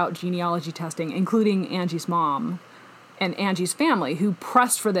killer without genealogy testing, including Angie's mom and Angie's family, who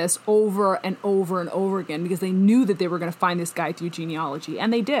pressed for this over and over and over again because they knew that they were going to find this guy through genealogy,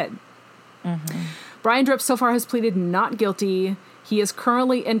 and they did. Brian Drips so far has pleaded not guilty. He is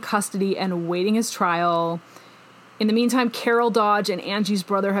currently in custody and awaiting his trial. In the meantime, Carol Dodge and Angie's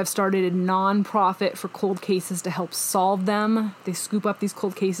brother have started a non-profit for cold cases to help solve them. They scoop up these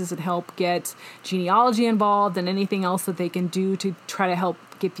cold cases and help get genealogy involved and anything else that they can do to try to help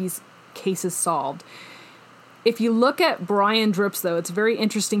get these cases solved. If you look at Brian Drips, though, it's very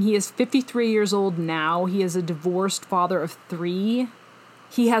interesting. He is 53 years old now. He is a divorced father of 3.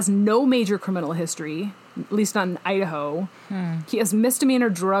 He has no major criminal history, at least not in Idaho. He has misdemeanor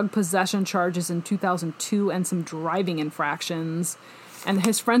drug possession charges in 2002 and some driving infractions. And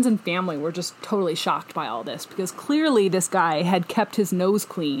his friends and family were just totally shocked by all this because clearly this guy had kept his nose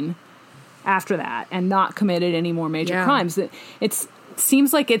clean after that and not committed any more major crimes. It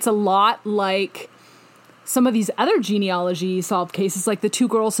seems like it's a lot like some of these other genealogy solved cases, like the 2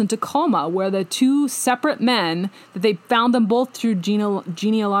 girls in Tacoma, where the 2 separate men, that they found them both through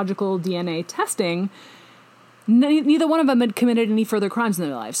genealogical DNA testing, neither one of them had committed any further crimes in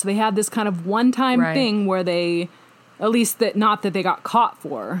their lives. So they had this kind of one-time thing where they, at least that not that they got caught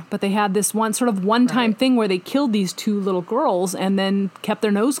for, but they had this one-time thing where they killed these 2 little girls and then kept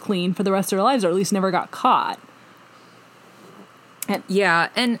their nose clean for the rest of their lives, or at least never got caught.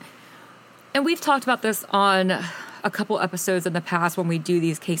 And we've talked about this on a couple episodes in the past when we do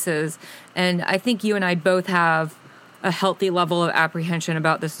these cases, and I think you and I both have a healthy level of apprehension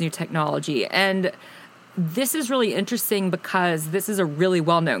about this new technology. And this is really interesting because this is a really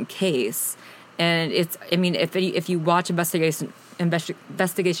well-known case. And if you watch Investigation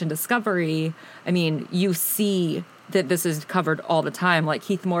Discovery, you see that this is covered all the time. Like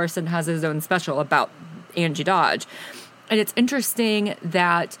Heath Morrison has his own special about Angie Dodge. And it's interesting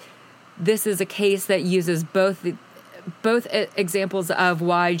that this is a case that uses both examples of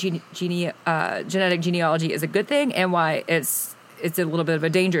why genetic genealogy is a good thing and why it's a little bit of a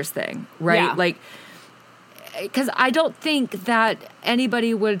dangerous thing, right? Yeah. Like, because I don't think that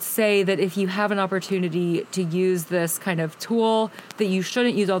anybody would say that if you have an opportunity to use this kind of tool, that you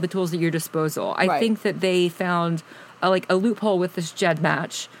shouldn't use all the tools at your disposal. I think that they found a loophole with this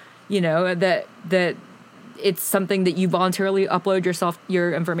GEDmatch, that it's something that you voluntarily upload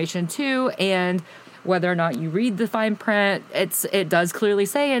your information to, and whether or not you read the fine print, it does clearly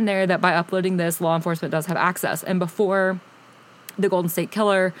say in there that by uploading this, law enforcement does have access. And before the Golden State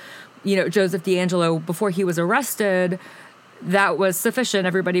Killer, Joseph DeAngelo, before he was arrested, that was sufficient.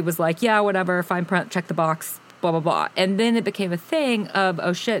 Everybody was like, yeah, whatever, fine print, check the box, blah, blah, blah. And then it became a thing of,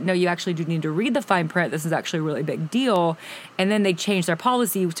 oh shit, no, you actually do need to read the fine print. This is actually a really big deal. And then they changed their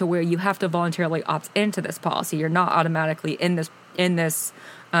policy to where you have to voluntarily opt into this policy. You're not automatically in this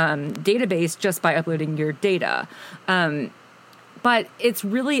database just by uploading your data. But it's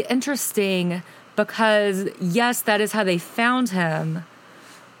really interesting because, yes, that is how they found him,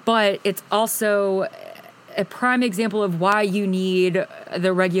 but it's also a prime example of why you need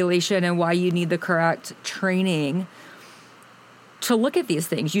the regulation and why you need the correct training to look at these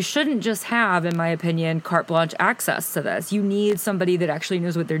things. You shouldn't just have, in my opinion, carte blanche access to this. You need somebody that actually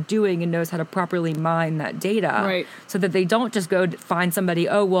knows what they're doing and knows how to properly mine that data. Right. So that they don't just go find somebody,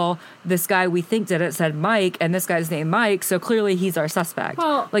 oh, well, this guy we think did it said Mike, and this guy's named Mike, so clearly he's our suspect.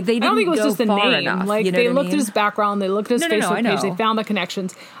 Well, they didn't I don't think it was go just the far name. enough. They looked at his background, they looked at his Facebook page, they found the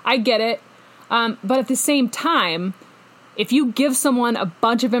connections. I get it. But at the same time, if you give someone a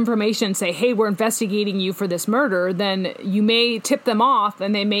bunch of information and say, hey, we're investigating you for this murder, then you may tip them off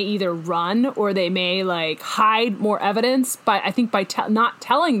and they may either run or they may hide more evidence. But I think by not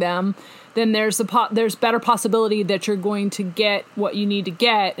telling them, then there's better possibility that you're going to get what you need to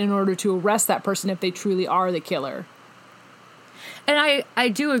get in order to arrest that person if they truly are the killer. And I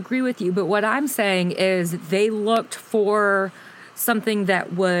do agree with you, but what I'm saying is they looked for something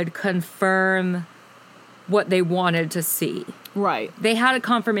that would confirm what they wanted to see. Right. They had a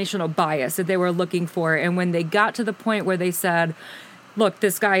confirmational bias that they were looking for, and when they got to the point where they said, look,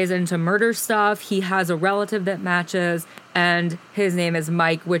 this guy is into murder stuff, he has a relative that matches, and his name is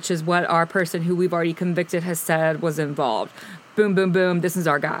Mike, which is what our person who we've already convicted has said was involved. Boom, boom, boom, this is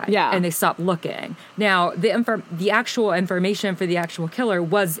our guy. Yeah. And they stopped looking. Now, the actual information for the actual killer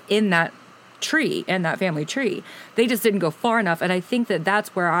was in that tree, in that family tree. They just didn't go far enough, and I think that that's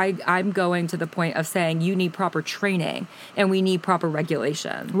where I'm going to the point of saying you need proper training and we need proper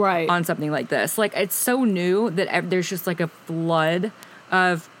regulation on something like this. It's so new that there's just a flood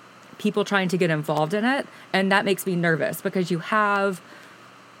of people trying to get involved in it, and that makes me nervous because you have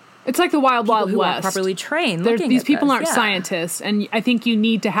it's like the wild who west. Aren't properly trained. These people aren't scientists, and I think you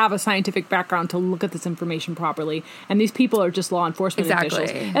need to have a scientific background to look at this information properly. And these people are just law enforcement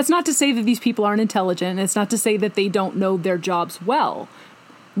officials. It's not to say that these people aren't intelligent. It's not to say that they don't know their jobs well.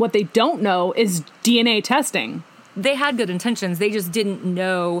 What they don't know is DNA testing. They had good intentions. They just didn't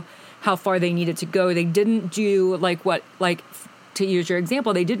know how far they needed to go. They didn't do to use your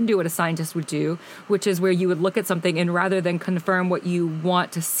example, they didn't do what a scientist would do, which is where you would look at something and rather than confirm what you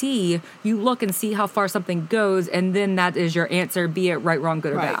want to see, you look and see how far something goes, and then that is your answer, be it right, wrong,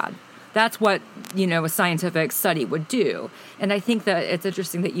 good, or bad. That's what, a scientific study would do. And I think that it's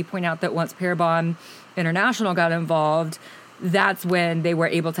interesting that you point out that once Parabon International got involved, that's when they were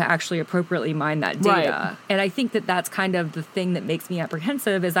able to actually appropriately mine that data. Right. And I think that that's kind of the thing that makes me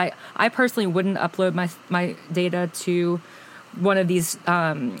apprehensive is I personally wouldn't upload my data to one of these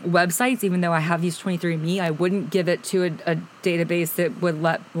websites, even though I have used 23andMe. I wouldn't give it to a database that would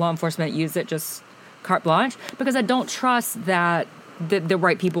let law enforcement use it just carte blanche, because I don't trust that the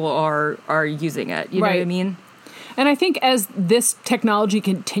right people are using it. You know what I mean? And I think as this technology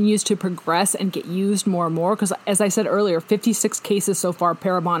continues to progress and get used more and more, because as I said earlier, 56 cases so far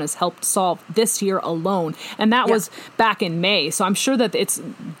Parabon has helped solve this year alone. And that was back in May. So I'm sure that it's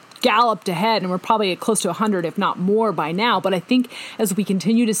galloped ahead and we're probably at close to 100, if not more by now. But I think as we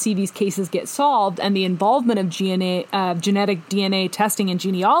continue to see these cases get solved and the involvement of genetic DNA testing and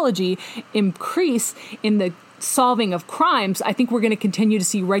genealogy increase in the solving of crimes, I think we're going to continue to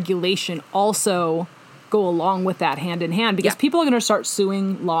see regulation also go along with that hand in hand, because people are going to start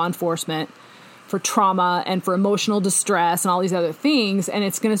suing law enforcement for trauma and for emotional distress and all these other things, and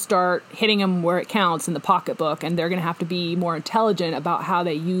it's going to start hitting them where it counts in the pocketbook, and they're going to have to be more intelligent about how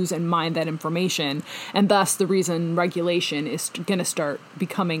they use and mine that information, and thus the reason regulation is going to start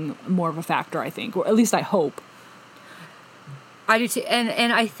becoming more of a factor, I think, or at least I hope. I do too,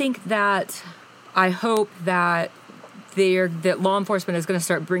 and I think that I hope that that law enforcement is going to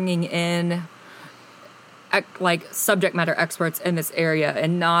start bringing in like subject matter experts in this area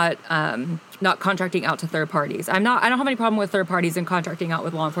and not contracting out to third parties. I don't have any problem with third parties and contracting out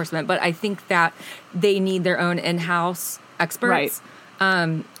with law enforcement, but I think that they need their own in-house experts.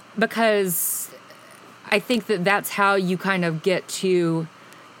 Right. Because I think that that's how you kind of get to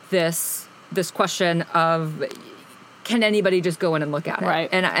this question of, can anybody just go in and look at it? Right.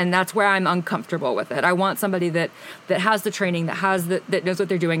 And that's where I'm uncomfortable with it. I want somebody that has the training, that knows what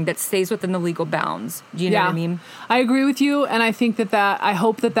they're doing, that stays within the legal bounds. Do you know what I mean? I agree with you, and I think that I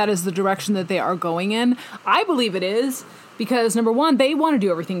hope that is the direction that they are going in. I believe it is, because number one, they want to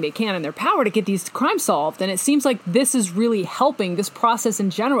do everything they can in their power to get these crimes solved, and it seems like this is really helping. This process in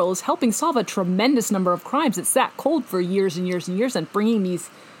general is helping solve a tremendous number of crimes. It's sat cold for years and years and years, and bringing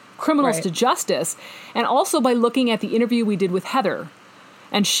these criminals to justice. And also by looking at the interview we did with Heather,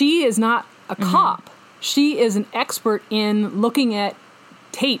 and she is not a cop. She is an expert in looking at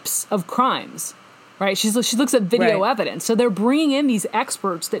tapes of crimes, right? She looks at video evidence. So they're bringing in these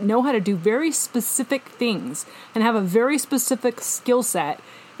experts that know how to do very specific things and have a very specific skill set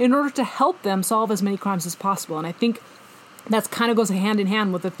in order to help them solve as many crimes as possible. And I think that's kind of goes hand in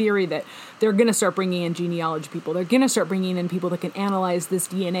hand with the theory that they're going to start bringing in genealogy people. They're going to start bringing in people that can analyze this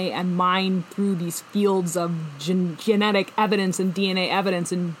DNA and mine through these fields of genetic evidence and DNA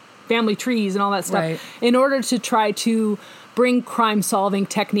evidence and family trees and all that stuff in order to try to bring crime-solving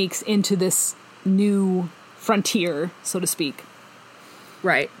techniques into this new frontier, so to speak.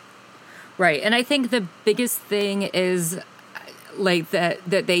 Right. And I think the biggest thing is like that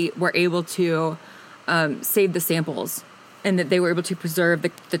they were able to save the samples, and that they were able to preserve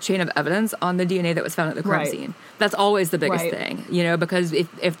the chain of evidence on the DNA that was found at the crime scene. That's always the biggest thing, because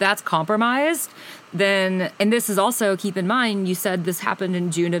if that's compromised, then, and this is also, keep in mind, you said this happened in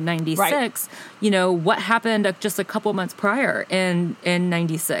June of 96. What happened just a couple months prior in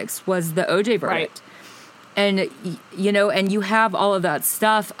 96 was the OJ verdict. And, and you have all of that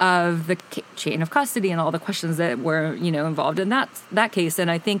stuff of the chain of custody and all the questions that were, involved in that case.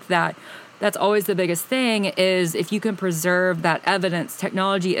 And I think that's always the biggest thing, is if you can preserve that evidence,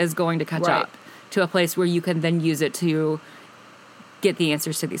 technology is going to catch up to a place where you can then use it to get the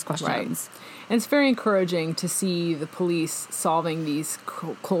answers to these questions. Right. And it's very encouraging to see the police solving these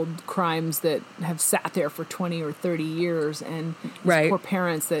cold crimes that have sat there for 20 or 30 years, and these poor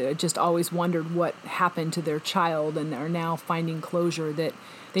parents that just always wondered what happened to their child and are now finding closure that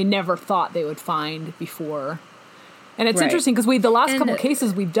they never thought they would find before. And it's interesting because the last couple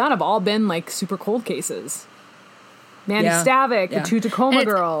cases we've done have all been like super cold cases. Mandy Stavik, the two Tacoma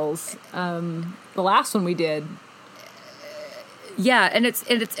girls, the last one we did. Yeah, and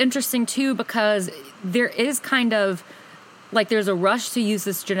it's interesting too, because there is kind of like there's a rush to use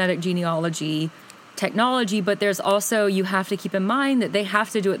this genetic genealogy technology, but there's also, you have to keep in mind that they have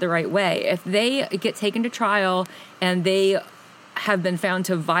to do it the right way. If they get taken to trial and they have been found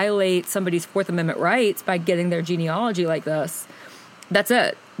to violate somebody's Fourth Amendment rights by getting their genealogy like this, that's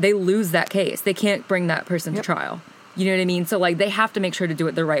it. They lose that case. They can't bring that person to trial. You know what I mean? So like they have to make sure to do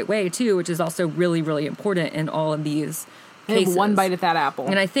it the right way too, which is also really, really important in all of these cases. One bite at that apple.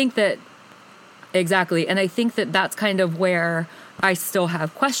 And I think that, exactly. And I think that that's kind of where I still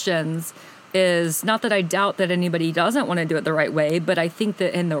have questions, is not that I doubt that anybody doesn't want to do it the right way, but I think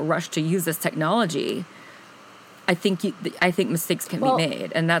that in the rush to use this technology, I think mistakes can be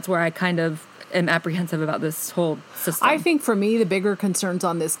made. And that's where I kind of am apprehensive about this whole system. I think for me, the bigger concerns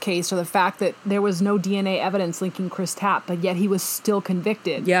on this case are the fact that there was no DNA evidence linking Chris Tapp, but yet he was still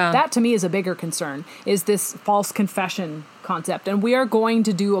convicted. Yeah. That to me is a bigger concern, is this false confession concept. And we are going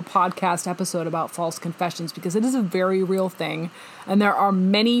to do a podcast episode about false confessions because it is a very real thing. And there are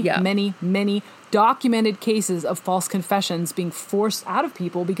many documented cases of false confessions being forced out of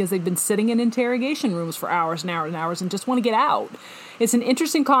people because they've been sitting in interrogation rooms for hours and hours and hours and just want to get out. It's an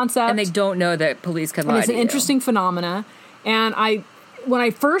interesting concept. And they don't know that police can lie to you. It's an interesting phenomena. And when I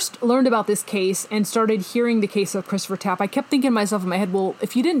first learned about this case and started hearing the case of Christopher Tapp, I kept thinking to myself in my head, well,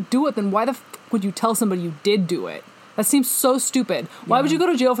 if you didn't do it, then why the would you tell somebody you did do it? That seems so stupid. Why would you go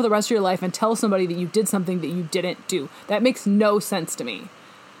to jail for the rest of your life and tell somebody that you did something that you didn't do? That makes no sense to me.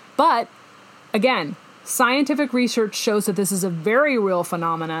 But again, scientific research shows that this is a very real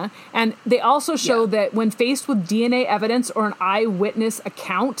phenomena, and they also show that when faced with DNA evidence or an eyewitness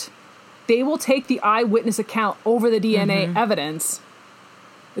account, they will take the eyewitness account over the DNA evidence.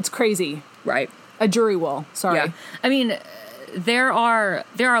 It's crazy. Right. A jury will. Sorry. Yeah. I mean, there are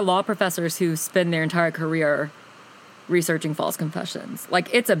law professors who spend their entire career researching false confessions.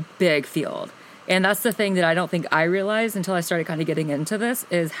 Like, it's a big field. And that's the thing that I don't think I realized until I started kind of getting into this,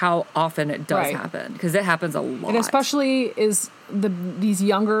 is how often it does happen. Because it happens a lot. And especially is these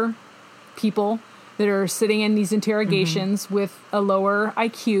younger people that are sitting in these interrogations with a lower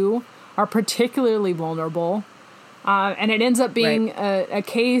IQ are particularly vulnerable. And it ends up being a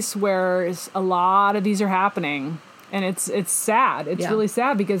case where a lot of these are happening. And it's sad. It's really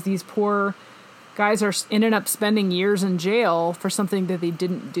sad because these poor guys are ended up spending years in jail for something that they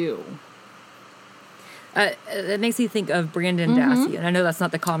didn't do. It makes me think of Brandon Dassey, and I know that's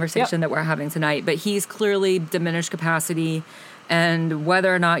not the conversation that we're having tonight, but he's clearly diminished capacity, and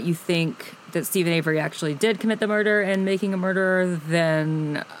whether or not you think that Stephen Avery actually did commit the murder and making a murderer,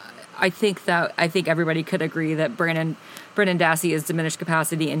 then I think everybody could agree that Brandon Dassey is diminished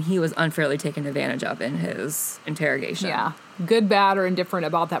capacity, and he was unfairly taken advantage of in his interrogation. Yeah, good, bad, or indifferent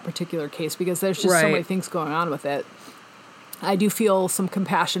about that particular case, because there's just so many things going on with it. I do feel some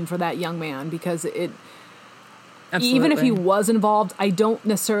compassion for that young man, because even if he was involved, I don't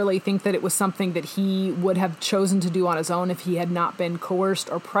necessarily think that it was something that he would have chosen to do on his own if he had not been coerced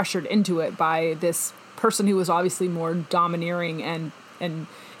or pressured into it by this person who was obviously more domineering and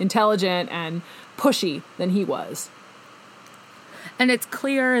intelligent and pushy than he was. And it's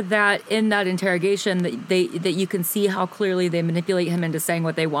clear that in that interrogation that you can see how clearly they manipulate him into saying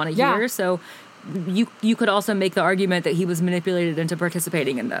what they want to hear. So you could also make the argument that he was manipulated into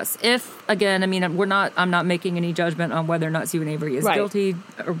participating in this. If, again, I mean, I'm not making any judgment on whether or not Stephen Avery is guilty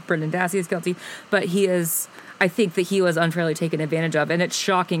or Brendan Dassey is guilty, but I think that he was unfairly taken advantage of, and it's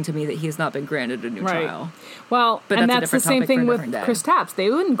shocking to me that he has not been granted a new trial. Well, but that's the same thing with Chris Tapp. They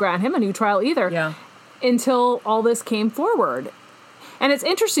wouldn't grant him a new trial either until all this came forward. And it's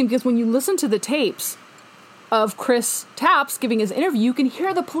interesting because when you listen to the tapes of Chris Tapp giving his interview, you can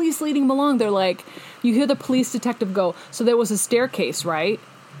hear the police leading him along. They're like, you hear the police detective go, so there was a staircase, right?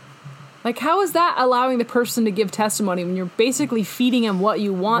 Like, how is that allowing the person to give testimony when you're basically feeding them what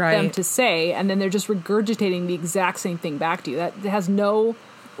you want them to say, and then they're just regurgitating the exact same thing back to you? That has no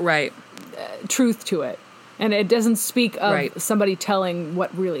truth to it. And it doesn't speak of somebody telling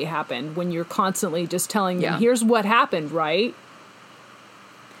what really happened when you're constantly just telling them, here's what happened, right?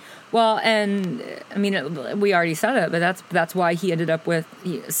 Well, and I mean, we already said it, but that's why he ended up with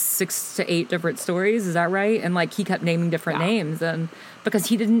 6 to 8 different stories. Is that right? And like, he kept naming different names, and because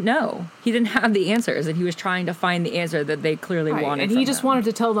he didn't know, he didn't have the answers, and he was trying to find the answer that they clearly wanted. And he just wanted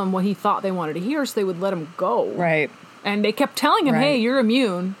to tell them what he thought they wanted to hear, so they would let him go. Right. And they kept telling him, "Hey, you're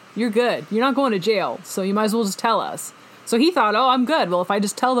immune. You're good. You're not going to jail. So you might as well just tell us." So he thought, "Oh, I'm good. Well, if I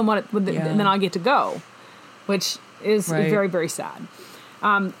just tell them and then I'll get to go," which is very, very sad.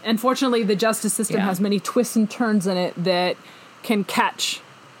 Unfortunately, the justice system has many twists and turns in it that can catch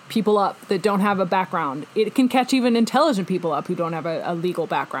people up that don't have a background. It can catch even intelligent people up who don't have a legal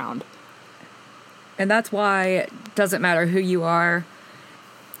background. And that's why it doesn't matter who you are.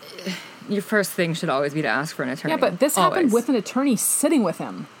 Your first thing should always be to ask for an attorney. Yeah, but this happened with an attorney sitting with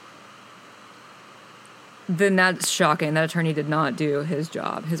him. Then that's shocking. That attorney did not do his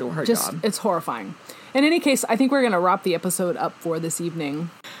job, his or her job. It's horrifying. In any case, I think we're going to wrap the episode up for this evening.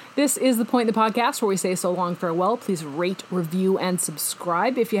 This is The Point in the Podcast, where we say so long, farewell. Please rate, review, and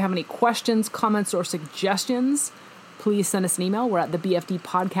subscribe. If you have any questions, comments, or suggestions, please send us an email. We're at the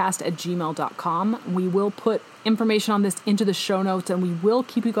bfdpodcast@gmail.com. We will put information on this into the show notes, and we will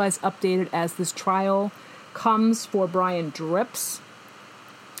keep you guys updated as this trial comes for Brian Drips,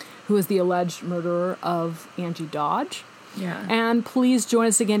 who is the alleged murderer of Angie Dodge. Yeah. And please join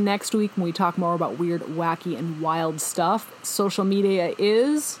us again next week when we talk more about weird, wacky, and wild stuff. Social media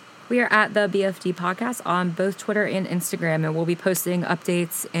is... We are at the BFD Podcast on both Twitter and Instagram, and we'll be posting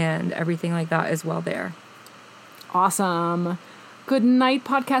updates and everything like that as well there. Awesome. Good night,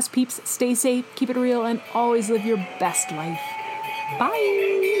 podcast peeps. Stay safe, keep it real, and always live your best life.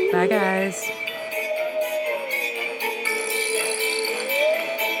 Bye. Bye, guys.